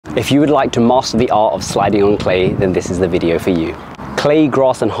If you would like to master the art of sliding on clay, then this is the video for you. Clay,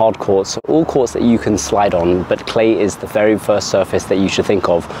 grass and hard courts are all courts that you can slide on, but clay is the very first surface that you should think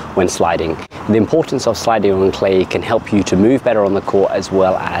of when sliding. The importance of sliding on clay can help you to move better on the court as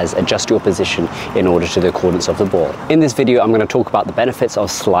well as adjust your position in order to the accordance of the ball. In this video, I'm going to talk about the benefits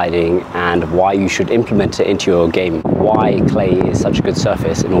of sliding and why you should implement it into your game, why clay is such a good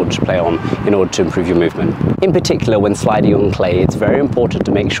surface in order to play on, in order to improve your movement. In particular, when sliding on clay, it's very important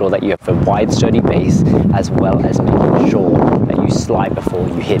to make sure that you have a wide, sturdy base as well as making sure that you slide before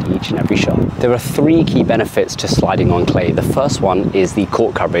you hit each and every shot. There are three key benefits to sliding on clay. The first one is the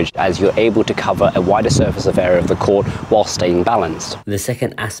court coverage, as you're able to cover a wider surface of area of the court while staying balanced. The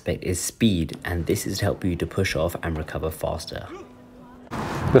second aspect is speed, and this is to help you to push off and recover faster.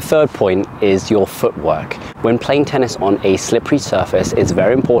 The third point is your footwork. When playing tennis on a slippery surface, it's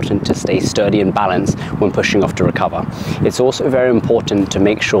very important to stay sturdy and balanced when pushing off to recover. It's also very important to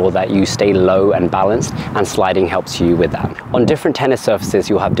make sure that you stay low and balanced, and sliding helps you with that. On different tennis surfaces,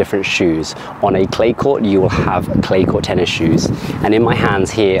 you'll have different shoes. On a clay court, you will have clay court tennis shoes. And in my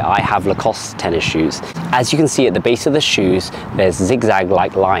hands here, I have Lacoste tennis shoes. As you can see at the base of the shoes, there's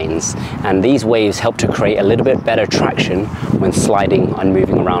zigzag-like lines, and these waves help to create a little bit better traction when sliding and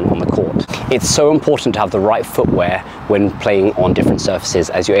moving around on the court. It's so important to have the right footwear when playing on different surfaces,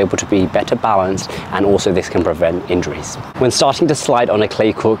 as you're able to be better balanced, and also this can prevent injuries. When starting to slide on a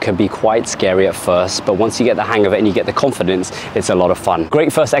clay court can be quite scary at first, but once you get the hang of it and you get the confidence, it's a lot of fun.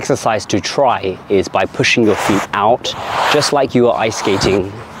 Great first exercise to try is by pushing your feet out, just like you are ice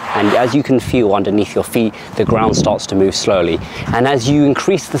skating. And as you can feel underneath your feet, the ground starts to move slowly. And as you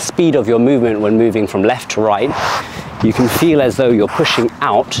increase the speed of your movement when moving from left to right, you can feel as though you're pushing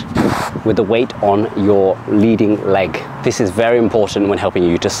out with the weight on your leading leg. This is very important when helping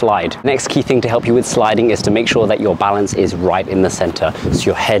you to slide. Next key thing to help you with sliding is to make sure that your balance is right in the center, so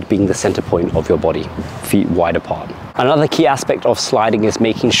your head being the center point of your body, feet wide apart. Another key aspect of sliding is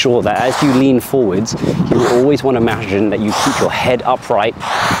making sure that as you lean forwards, you always want to imagine that you keep your head upright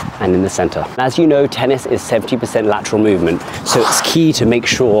and in the center. As you know, tennis is 70% lateral movement, so it's key to make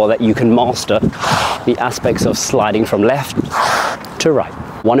sure that you can master the aspects of sliding from left to right.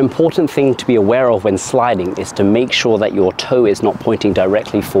 One important thing to be aware of when sliding is to make sure that your toe is not pointing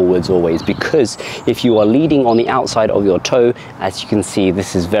directly forwards always, because if you are leading on the outside of your toe, as you can see,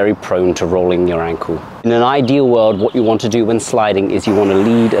 this is very prone to rolling your ankle. In an ideal world, what you want to do when sliding is you want to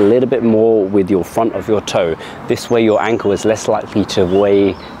lead a little bit more with your front of your toe. This way your ankle is less likely to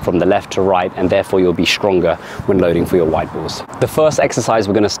sway from the left to right, and therefore you'll be stronger when loading for your wide balls. The first exercise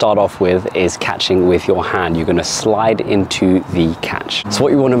we're going to start off with is catching with your hand. You're going to slide into the catch. So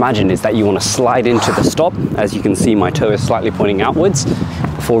what you want to imagine is that you want to slide into the stop. As you can see, my toe is slightly pointing outwards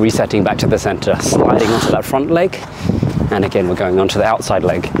before resetting back to the center, sliding onto that front leg, and again we're going onto the outside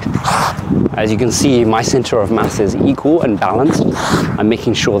leg. As you can see, my center of mass is equal and balanced. I'm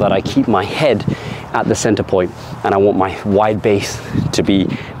making sure that I keep my head at the center point, and I want my wide base to be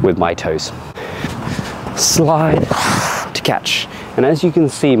with my toes. Slide to catch. And as you can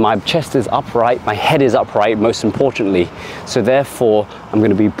see, my chest is upright, my head is upright, most importantly. So therefore, I'm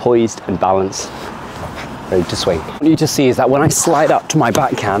going to be poised and balanced, ready to swing. What you need to see is that when I slide up to my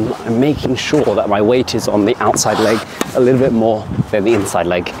backhand, I'm making sure that my weight is on the outside leg a little bit more than the inside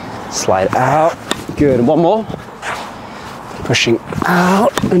leg. Slide out, good, and one more. Pushing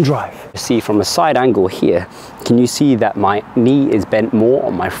out and drive. See from a side angle here, can you see that my knee is bent more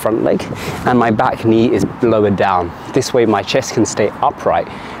on my front leg and my back knee is lowered down? This way my chest can stay upright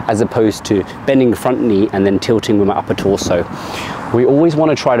as opposed to bending the front knee and then tilting with my upper torso. We always want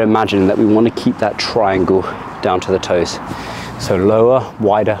to try to imagine that we want to keep that triangle down to the toes. So lower,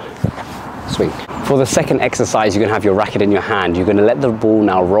 wider, swing. For the second exercise, you're going to have your racket in your hand. You're going to let the ball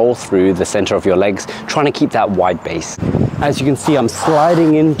now roll through the center of your legs, trying to keep that wide base. As you can see, I'm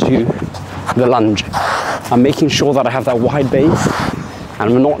sliding into the lunge. I'm making sure that I have that wide base,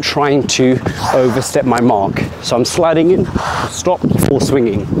 and I'm not trying to overstep my mark. So I'm sliding in, stop before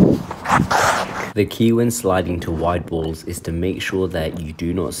swinging. The key when sliding to wide balls is to make sure that you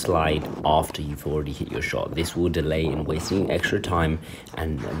do not slide after you've already hit your shot. This will delay in wasting extra time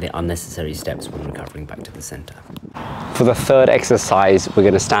and the unnecessary steps when recovering back to the center. For the third exercise, we're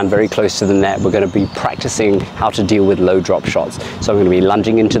going to stand very close to the net. We're going to be practicing how to deal with low drop shots. So I'm going to be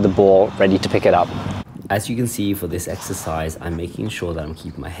lunging into the ball, ready to pick it up. As you can see for this exercise, I'm making sure that I'm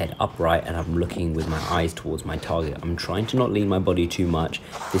keeping my head upright and I'm looking with my eyes towards my target. I'm trying to not lean my body too much.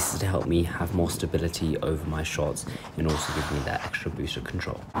 This is to help me have more stability over my shots and also give me that extra boost of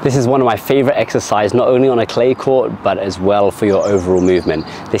control. This is one of my favorite exercises, not only on a clay court, but as well for your overall movement.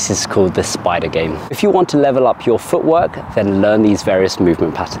 This is called the spider game. If you want to level up your footwork, then learn these various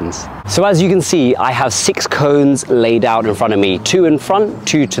movement patterns. So as you can see, I have 6 cones laid out in front of me, 2 in front,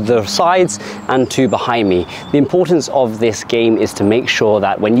 2 to the sides, and 2 behind me. The importance of this game is to make sure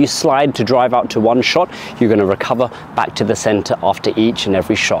that when you slide to drive out to one shot, you're going to recover back to the center after each and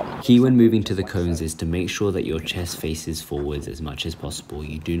every shot. Key when moving to the cones is to make sure that your chest faces forwards as much as possible.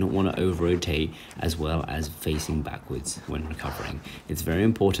 You do not want to over rotate as well as facing backwards when recovering. It's very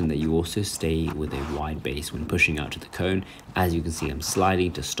important that you also stay with a wide base when pushing out to the cone. As you can see, I'm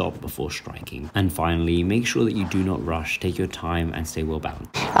sliding to stop before striking. And finally, make sure that you do not rush. Take your time and stay well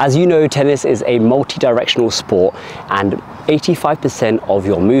balanced. As you know, tennis is a multi-directional sport, and 85% of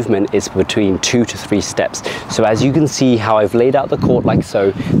your movement is between 2 to 3 steps. So as you can see how I've laid out the court like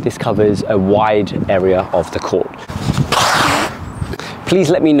so, this covers a wide area of the court. Please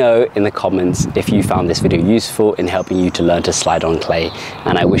let me know in the comments if you found this video useful in helping you to learn to slide on clay,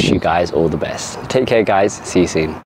 and I wish you guys all the best. Take care guys, see you soon.